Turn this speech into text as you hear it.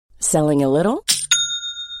Selling a little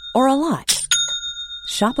or a lot?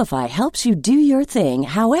 Shopify helps you do your thing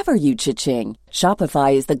however you cha-ching.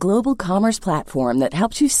 Shopify is the global commerce platform that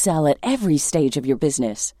helps you sell at every stage of your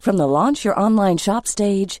business. From the launch your online shop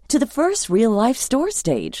stage to the first real-life store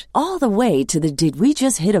stage, all the way to the did we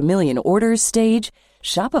just hit a million orders stage.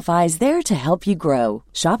 Shopify is there to help you grow.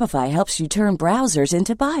 Shopify helps you turn browsers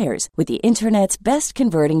into buyers with the internet's best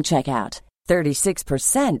converting checkout.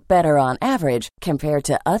 36% better on average compared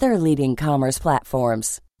to other leading commerce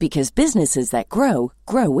platforms. Because businesses that grow,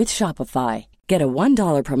 grow with Shopify. Get a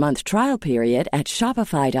 $1 per month trial period at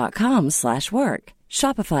shopify.com/work.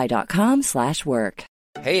 Shopify.com/work.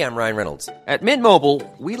 Hey, I'm Ryan Reynolds. At Mint Mobile,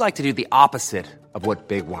 we like to do the opposite of what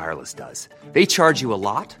Big Wireless does. They charge you a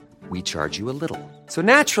lot, we charge you a little. So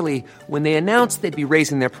naturally, when they announced they'd be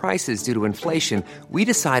raising their prices due to inflation, we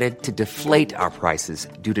decided to deflate our prices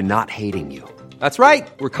due to not hating you. That's right.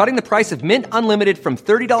 We're cutting the price of Mint Unlimited from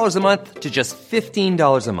 $30 a month to just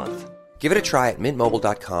 $15 a month. Give it a try at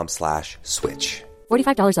mintmobile.com/switch.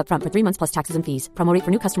 $45 up front for 3 months plus taxes and fees. Promo rate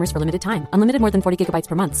for new customers for limited time. Unlimited more than 40 gigabytes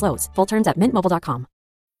per month. Slows full terms at mintmobile.com.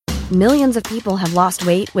 Millions of people have lost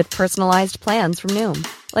weight with personalized plans from Noom.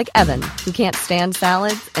 Like Evan, who can't stand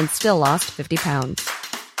salads and still lost 50 pounds.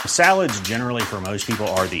 Salads generally for most people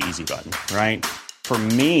are the easy button, right? For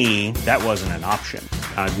me, that wasn't an option.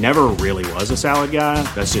 I never really was a salad guy.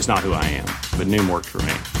 That's just not who I am. But Noom worked for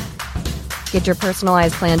me. Get your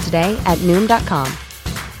personalized plan today at Noom.com.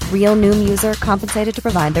 Real Noom user compensated to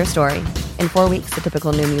provide their story. In 4 weeks, the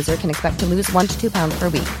typical Noom user can expect to lose 1 to 2 pounds per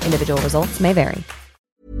week. Individual results may vary.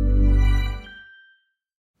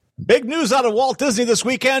 Big news out of Walt Disney this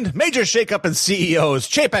weekend. Major shakeup in CEOs.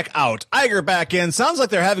 Chapek out. Iger back in. Sounds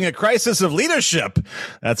like they're having a crisis of leadership.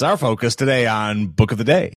 That's our focus today on Book of the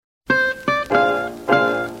Day.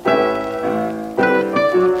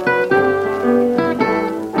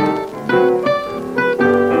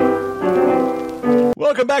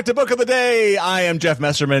 Welcome back to Book of the Day. I am Jeff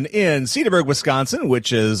Messerman in Cedarburg, Wisconsin,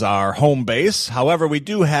 which is our home base. However, we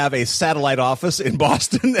do have a satellite office in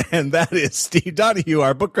Boston, and that is Steve Donahue,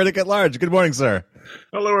 our book critic at large. Good morning, sir.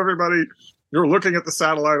 Hello, everybody. You're looking at the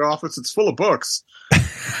satellite office. It's full of books.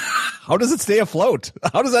 How does it stay afloat?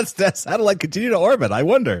 How does that satellite continue to orbit? I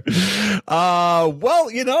wonder.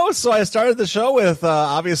 Well, so I started the show with,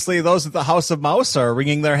 obviously those at the House of Mouse are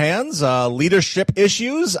wringing their hands, leadership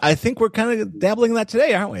issues. I think we're kind of dabbling in that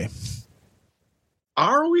today, aren't we?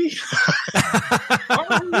 Are we?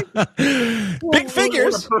 Big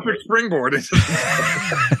figures. What a perfect springboard.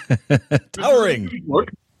 Towering.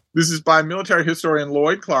 This is by military historian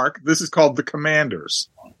Lloyd Clark. This is called The Commanders.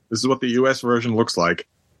 This is what the U.S. version looks like.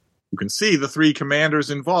 You can see the 3 commanders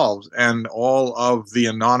involved and all of the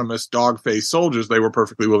anonymous dog-faced soldiers they were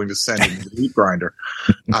perfectly willing to send into the meat grinder.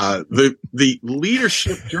 The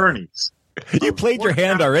leadership journeys. You played your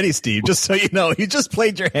hand already, Steve, just so you know. You just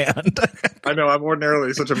played your hand. I know, I'm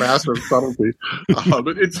ordinarily such a master of subtlety.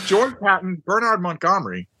 But it's George Patton, Bernard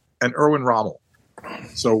Montgomery, and Erwin Rommel.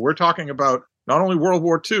 So we're talking about not only World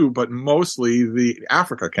War II, but mostly the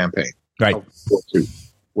Africa campaign. Right. Of World War II,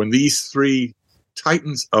 when these 3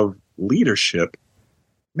 titans of leadership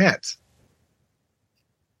met.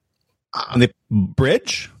 And the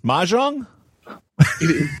bridge? Mahjong?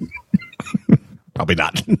 Probably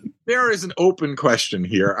not. There is an open question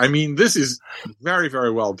here. I mean, this is very,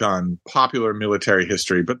 very well done, popular military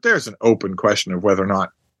history, but there's an open question of whether or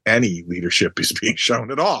not any leadership is being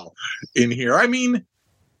shown at all in here. I mean,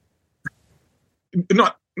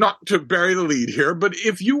 not to bury the lead here, but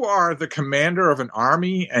if you are the commander of an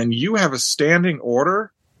army and you have a standing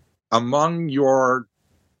order among your,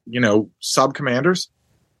 sub-commanders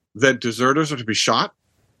that deserters are to be shot,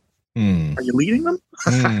 are you leading them?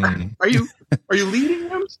 Are you leading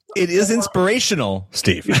them? It is inspirational,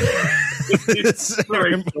 Steve. It's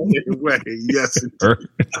very way, yes. But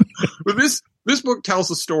this book tells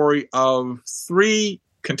the story of 3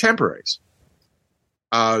 contemporaries.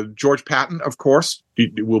 George Patton, of course,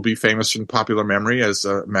 will be famous in popular memory as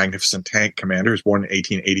a magnificent tank commander. He was born in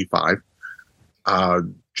 1885.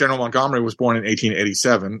 General Montgomery was born in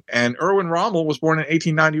 1887, and Erwin Rommel was born in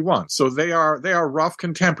 1891. So they are rough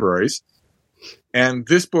contemporaries. And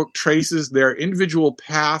this book traces their individual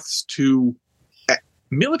paths to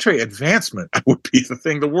military advancement. Would be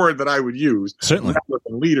the word that I would use. Certainly, rather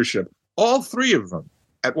than leadership. All 3 of them,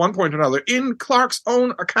 at one point or another, in Clark's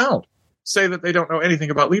own account, say that they don't know anything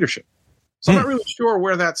about leadership. So I'm not really sure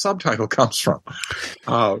where that subtitle comes from.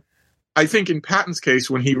 I think in Patton's case,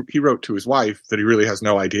 when he wrote to his wife that he really has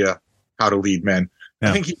no idea how to lead men,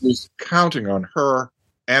 I think he was counting on her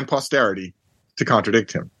and posterity to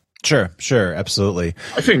contradict him. Sure, absolutely.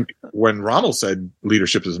 I think when Rommel said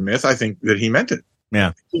leadership is a myth, I think that he meant it.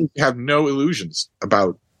 Yeah. He have no illusions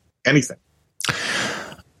about anything.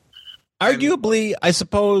 Arguably, I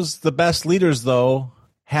suppose the best leaders, though,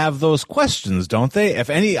 have those questions, don't they?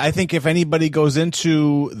 I think if anybody goes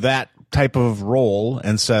into that type of role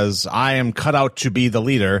and says, I am cut out to be the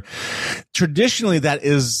leader, traditionally that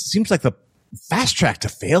seems like the fast track to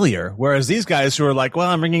failure. Whereas these guys who are like, well,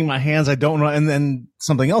 I'm wringing my hands, I don't know, and then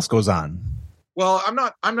something else goes on. Well, I'm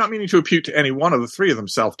not meaning to impute to any one of the three of them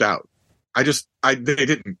self-doubt. They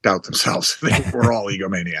didn't doubt themselves. They were all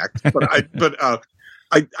egomaniacs.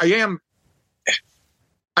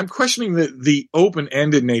 I'm questioning the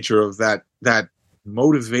open-ended nature of that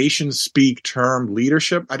motivation speak term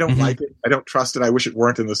leadership. I don't like it. I don't trust it. I wish it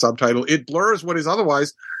weren't in the subtitle. It blurs what is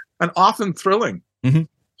otherwise an often thrilling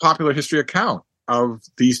popular history account of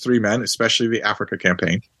these three men, especially the Africa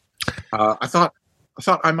campaign. I thought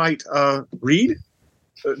I might read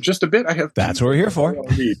just a bit. That's what we're here for.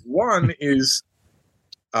 One is,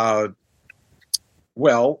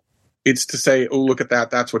 it's to say, oh, look at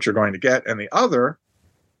that. That's what you're going to get. And the other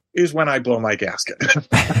is when I blow my gasket.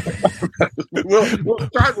 We'll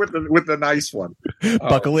start with the nice one.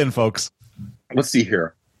 Buckle in, folks. Let's see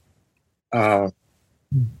here.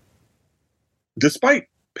 Despite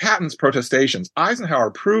Patton's protestations, Eisenhower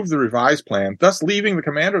approved the revised plan, thus leaving the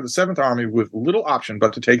commander of the 7th Army with little option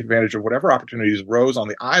but to take advantage of whatever opportunities arose on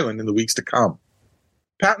the island in the weeks to come.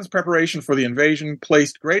 Patton's preparation for the invasion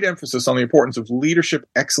placed great emphasis on the importance of leadership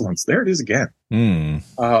excellence. There it is again.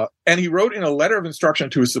 And he wrote in a letter of instruction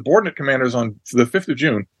to his subordinate commanders on the 5th of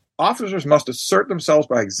June, officers must assert themselves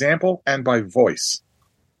by example and by voice.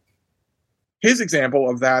 His example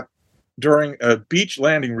of that during a beach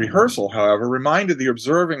landing rehearsal, however, reminded the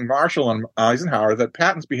observing Marshall and Eisenhower that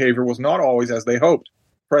Patton's behavior was not always as they hoped,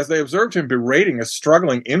 for as they observed him berating a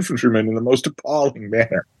struggling infantryman in the most appalling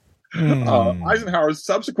manner. Eisenhower's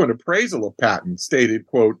subsequent appraisal of Patton stated,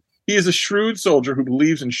 quote, he is a shrewd soldier who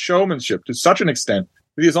believes in showmanship to such an extent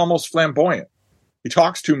that he is almost flamboyant. He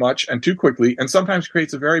talks too much and too quickly and sometimes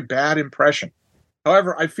creates a very bad impression.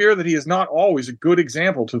 However, I fear that he is not always a good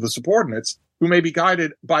example to the subordinates who may be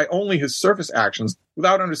guided by only his surface actions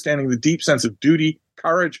without understanding the deep sense of duty,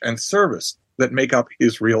 courage, and service that make up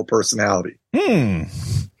his real personality.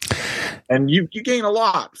 And you gain a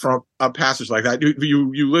lot from a passage like that.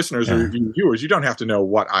 You listeners or you viewers, you don't have to know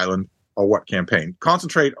what island or what campaign.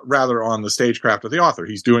 Concentrate rather on the stagecraft of the author.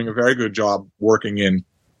 He's doing a very good job working in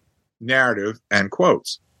narrative and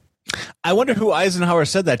quotes. I wonder who Eisenhower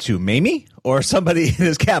said that to, Mamie or somebody in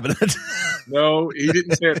his cabinet? No, he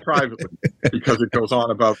didn't say it privately because it goes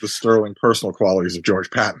on about the sterling personal qualities of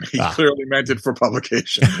George Patton. He clearly meant it for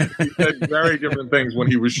publication. He said very different things when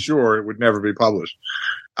he was sure it would never be published.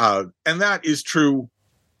 And that is true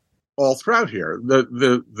all throughout here.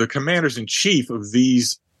 The commanders in chief of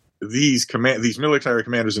these military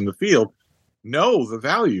commanders in the field know the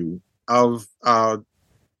value of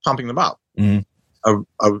pumping them up.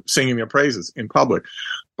 Of singing their praises in public.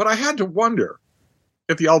 But I had to wonder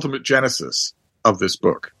at the ultimate genesis of this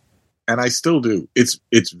book. And I still do. It's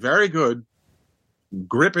very good,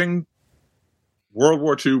 gripping World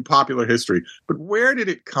War II popular history. But where did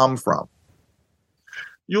it come from?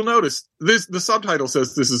 You'll notice the subtitle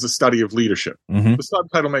says this is a study of leadership. The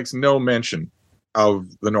subtitle makes no mention of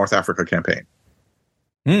the North Africa campaign.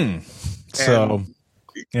 So...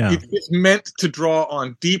 yeah. It's meant to draw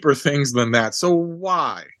on deeper things than that. So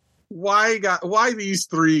why? Why these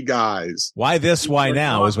three guys? Why this? Why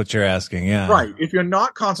now is what you're asking. Yeah. Right. If you're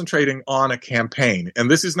not concentrating on a campaign,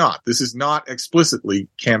 and this is not explicitly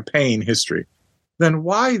campaign history, then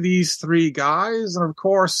why these three guys? And of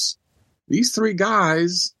course, these three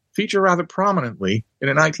guys feature rather prominently in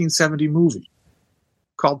a 1970 movie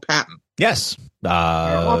called Patton. Yes. The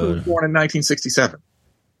author was born in 1967.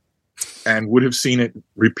 And would have seen it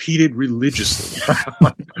repeated religiously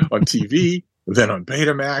on TV, then on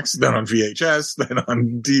Betamax, then on VHS, then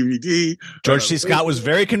on DVD. George C. Scott was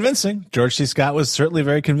very convincing. George C. Scott was certainly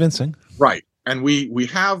very convincing. Right. And we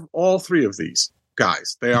have all three of these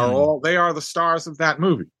guys. They are the stars of that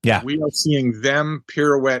movie. Yeah. We are seeing them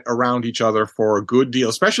pirouette around each other for a good deal,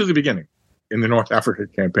 especially the beginning in the North Africa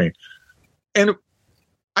campaign. And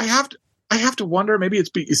I have to wonder, maybe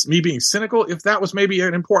it's me being cynical, if that was maybe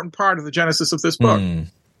an important part of the genesis of this book.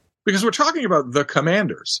 Because we're talking about the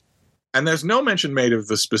commanders, and there's no mention made of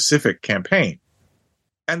the specific campaign.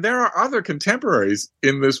 And there are other contemporaries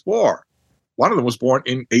in this war. One of them was born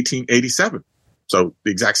in 1887, so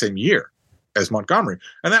the exact same year as Montgomery.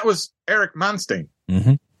 And that was Erich Manstein,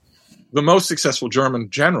 the most successful German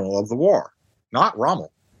general of the war, not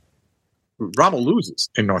Rommel. Rommel loses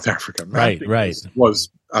in North Africa. Right. Was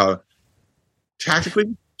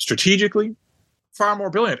tactically, strategically, far more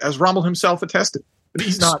brilliant, as Rommel himself attested. But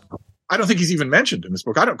he's not. I don't think he's even mentioned in this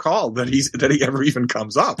book. I don't call that he ever even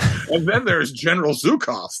comes up. And then there's General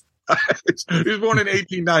Zhukov. He was born in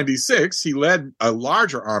 1896. He led a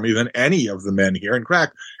larger army than any of the men here. In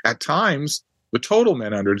fact, at times, the total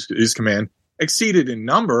men under his command exceeded in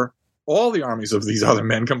number all the armies of these other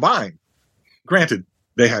men combined. Granted,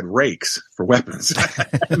 they had rakes for weapons.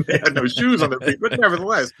 And they had no shoes on their feet, but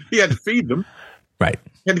nevertheless, he had to feed them. Right.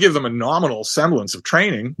 He had to give them a nominal semblance of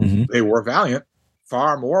training. Mm-hmm. They were valiant,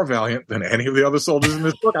 far more valiant than any of the other soldiers in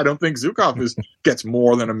this book. I don't think Zhukov gets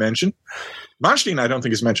more than a mention. Manstein, I don't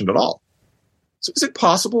think, is mentioned at all. So is it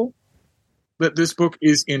possible that this book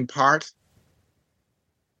is in part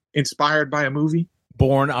inspired by a movie?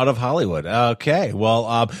 Born out of Hollywood. Okay.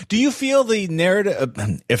 Well, do you feel the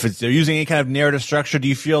narrative, if they're using any kind of narrative structure, do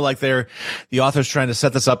you feel like the author's trying to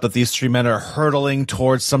set this up that these three men are hurtling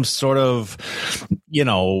towards some sort of,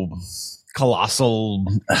 colossal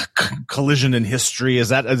collision in history?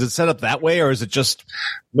 Is it set up that way, or is it just?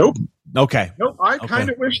 Nope. Okay. Nope. I kind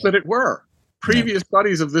of wish that it were. Previous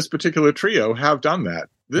studies of this particular trio have done that.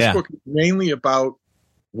 This book is mainly about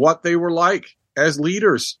what they were like as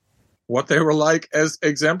leaders, what they were like as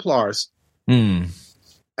exemplars. And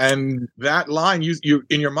that line, you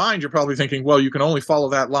in your mind, you're probably thinking, well, you can only follow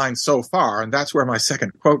that line so far. And that's where my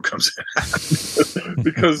second quote comes in.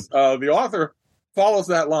 Because the author follows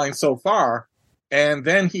that line so far, and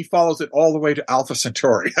then he follows it all the way to Alpha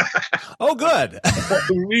Centauri. Oh, good.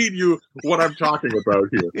 I'll read you what I'm talking about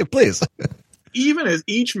here. Yeah, please. Even as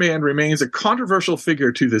each man remains a controversial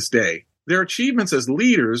figure to this day, their achievements as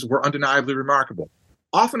leaders were undeniably remarkable.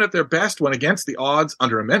 Often at their best when against the odds,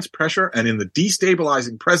 under immense pressure, and in the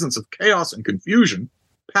destabilizing presence of chaos and confusion,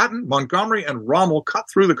 Patton, Montgomery, and Rommel cut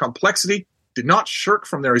through the complexity, did not shirk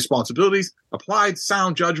from their responsibilities, applied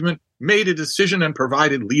sound judgment, made a decision, and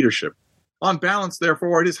provided leadership. On balance,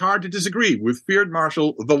 therefore, it is hard to disagree with Field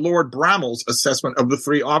Marshal the Lord Bramwell's assessment of the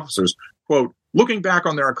three officers. Quote, looking back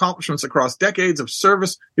on their accomplishments across decades of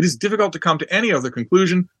service, it is difficult to come to any other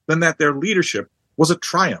conclusion than that their leadership was a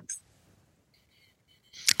triumph.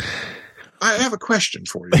 I have a question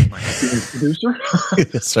for you, my producer.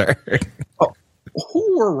 Yes, sir.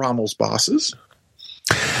 Who were Rommel's bosses?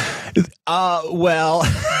 Well,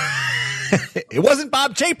 it wasn't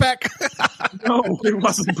Bob Chapek. No, it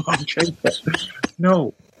wasn't Bob Chapek.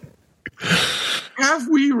 No. Have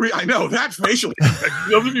we? I know that facial.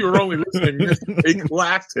 Those of you who are only listening, missed a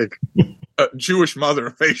classic Jewish mother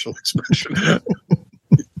facial expression.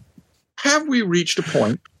 Have we reached a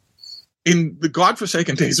point in the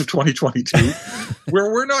godforsaken days of 2022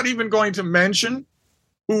 where we're not even going to mention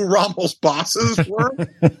who Rommel's bosses were?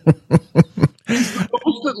 Is the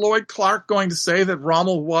boast that Lloyd Clark going to say that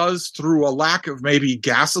Rommel was, through a lack of maybe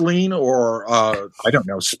gasoline or,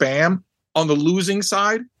 spam, on the losing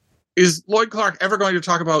side? Is Lloyd Clark ever going to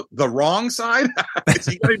talk about the wrong side? Is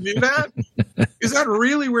he going to do that? Is that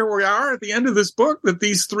really where we are at the end of this book, that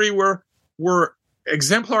these three were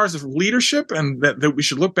exemplars of leadership, and that we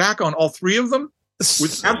should look back on all three of them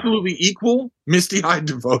with absolutely equal misty-eyed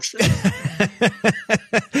devotion?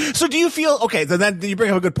 So do you feel, okay, then you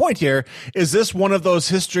bring up a good point here. Is this one of those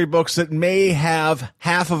history books that may have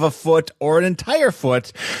half of a foot or an entire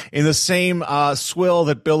foot in the same swill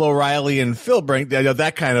that Bill O'Reilly and Phil bring,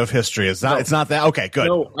 that kind of history? It's not that? Okay, good.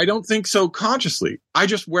 No, I don't think so consciously. I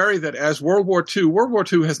just worry that as World War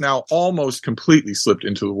II has now almost completely slipped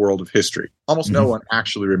into the world of history. Almost no one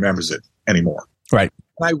actually remembers it anymore. Right.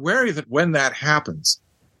 And I worry that when that happens,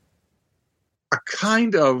 a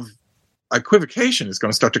kind of equivocation is going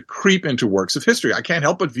to start to creep into works of history. I can't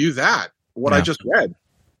help but view that, what I just read,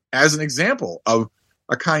 as an example of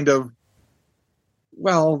a kind of,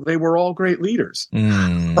 well, they were all great leaders.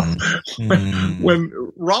 When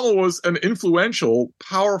Rommel was an influential,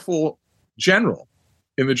 powerful general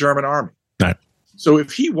in the German army. Right. So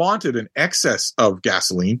if he wanted an excess of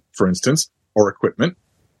gasoline, for instance, or equipment,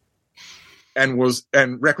 and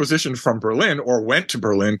requisitioned from Berlin or went to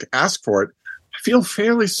Berlin to ask for it, I feel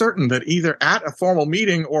fairly certain that either at a formal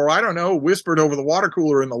meeting or, I don't know, whispered over the water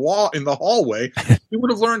cooler in the hallway, he would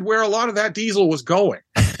have learned where a lot of that diesel was going.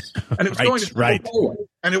 And it was going to the hallway.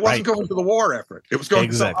 And it wasn't going to the war effort. It was going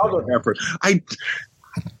to some other effort.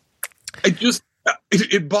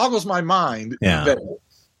 It boggles my mind that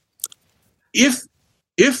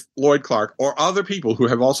if Lloyd Clark or other people who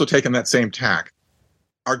have also taken that same tack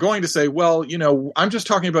are going to say, well, I'm just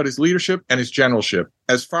talking about his leadership and his generalship.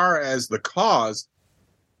 As far as the cause,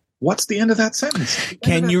 what's the end of that sentence?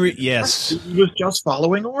 Can you? Yes. He was just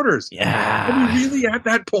following orders. Yeah. Are we really at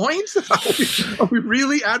that point? Are we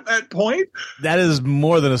really at that point? That is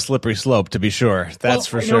more than a slippery slope, to be sure. That's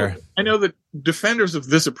for sure. I know that defenders of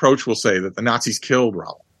this approach will say that the Nazis killed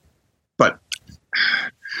Raoul, but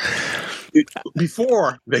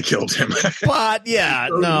before they killed him. But yeah,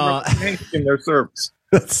 no. In their service.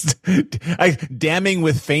 That's damning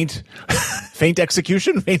with faint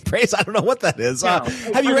execution, faint praise. I don't know what that is. Yeah.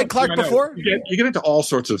 Have you read Clark before? You get into all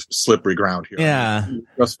sorts of slippery ground here. Yeah.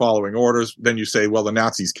 Just following orders. Then you say, well, the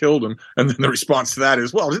Nazis killed him. And then the response to that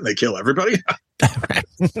is, well, didn't they kill everybody?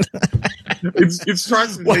 It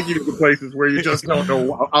starts to take you to the places where you just don't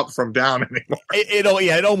know up from down anymore.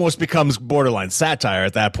 It almost becomes borderline satire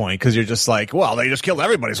at that point, because you're just like, well, they just killed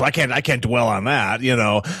everybody, so I can't dwell on that, you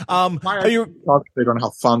know. Concentrate on how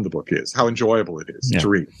fun the book is, how enjoyable it is to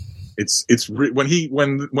read.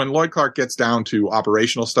 When Lloyd Clark gets down to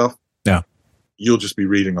operational stuff, you'll just be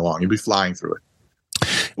reading along. You'll be flying through it.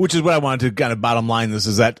 Which is what I wanted to kind of bottom line this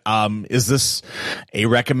is that is this a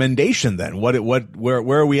recommendation then?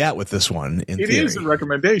 Where are we at with this one? It is a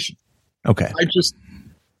recommendation. Okay.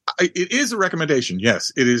 It is a recommendation.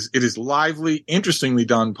 Yes, it is lively, interestingly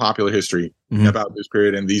done popular history about this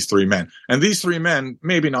period and these three men. And these three men,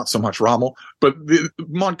 maybe not so much Rommel, but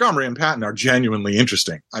Montgomery and Patton are genuinely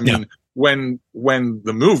interesting. I mean, when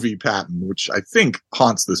the movie Patton, which I think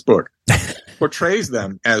haunts this book, portrays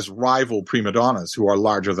them as rival prima donnas who are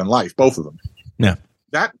larger than life, both of them. Yeah.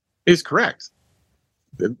 That is correct.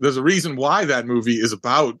 There's a reason why that movie is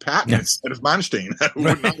about Patton instead of Manstein, who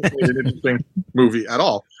would not be an interesting movie at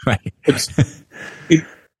all. Right.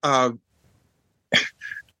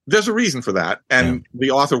 There's a reason for that, and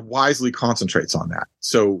the author wisely concentrates on that.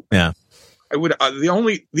 So, I would the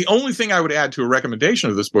only thing I would add to a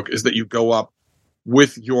recommendation of this book is that you go up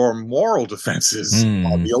with your moral defenses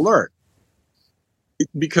on the alert,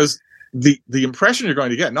 because the impression you're going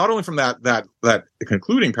to get, not only from that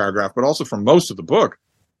concluding paragraph, but also from most of the book,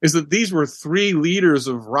 is that these were three leaders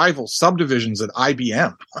of rival subdivisions at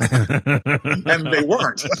IBM. And they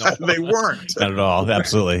weren't. They weren't. Not at all.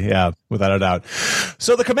 Absolutely. Yeah, without a doubt.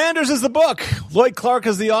 So The Commanders is the book. Lloyd Clark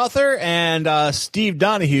is the author, and Steve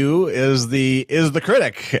Donahue is the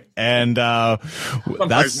critic. And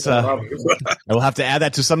that's I will have to add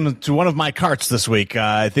that to one of my carts this week.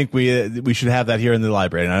 I think we should have that here in the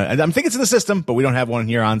library. And I think it's in the system, but we don't have one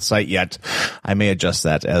here on site yet. I may adjust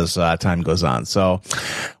that as time goes on. So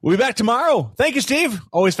we'll be back tomorrow. Thank you, Steve.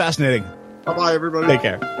 Always fascinating. Bye-bye, everybody. Take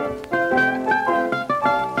care.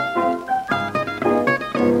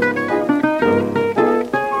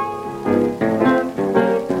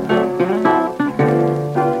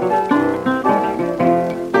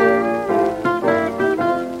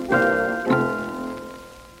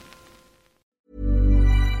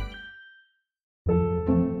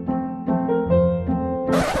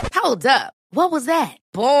 Hold up. What was that?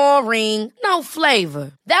 Boring. No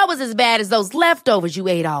flavor. That was as bad as those leftovers you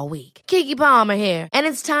ate all week. Keke Palmer here, and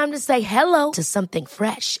it's time to say hello to something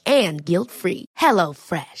fresh and guilt-free. Hello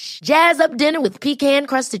Fresh. Jazz up dinner with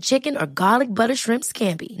pecan-crusted chicken or garlic butter shrimp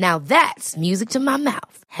scampi. Now that's music to my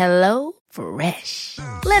mouth. Hello Fresh.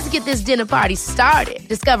 Let's get this dinner party started.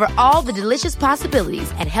 Discover all the delicious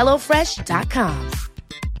possibilities at HelloFresh.com.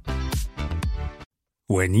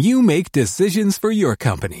 When you make decisions for your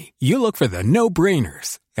company, you look for the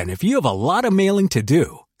no-brainers. And if you have a lot of mailing to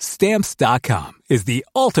do, Stamps.com is the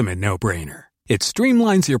ultimate no-brainer. It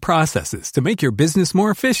streamlines your processes to make your business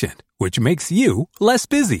more efficient, which makes you less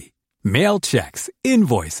busy. Mail checks,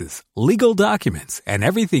 invoices, legal documents, and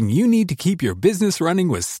everything you need to keep your business running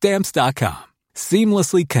with Stamps.com.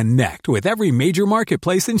 Seamlessly connect with every major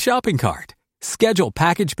marketplace and shopping cart. Schedule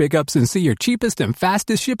package pickups and see your cheapest and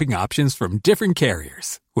fastest shipping options from different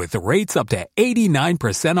carriers, with rates up to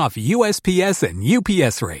 89% off USPS and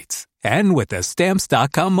UPS rates. And with the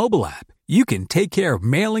Stamps.com mobile app, you can take care of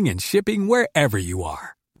mailing and shipping wherever you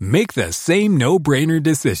are. Make the same no-brainer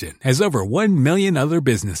decision as over 1 million other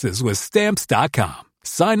businesses with Stamps.com.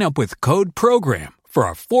 Sign up with code PROGRAM for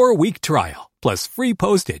a 4-week trial, plus free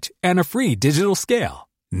postage and a free digital scale.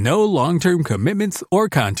 No long-term commitments or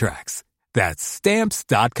contracts. That's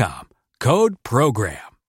Stamps.com. Code PROGRAM.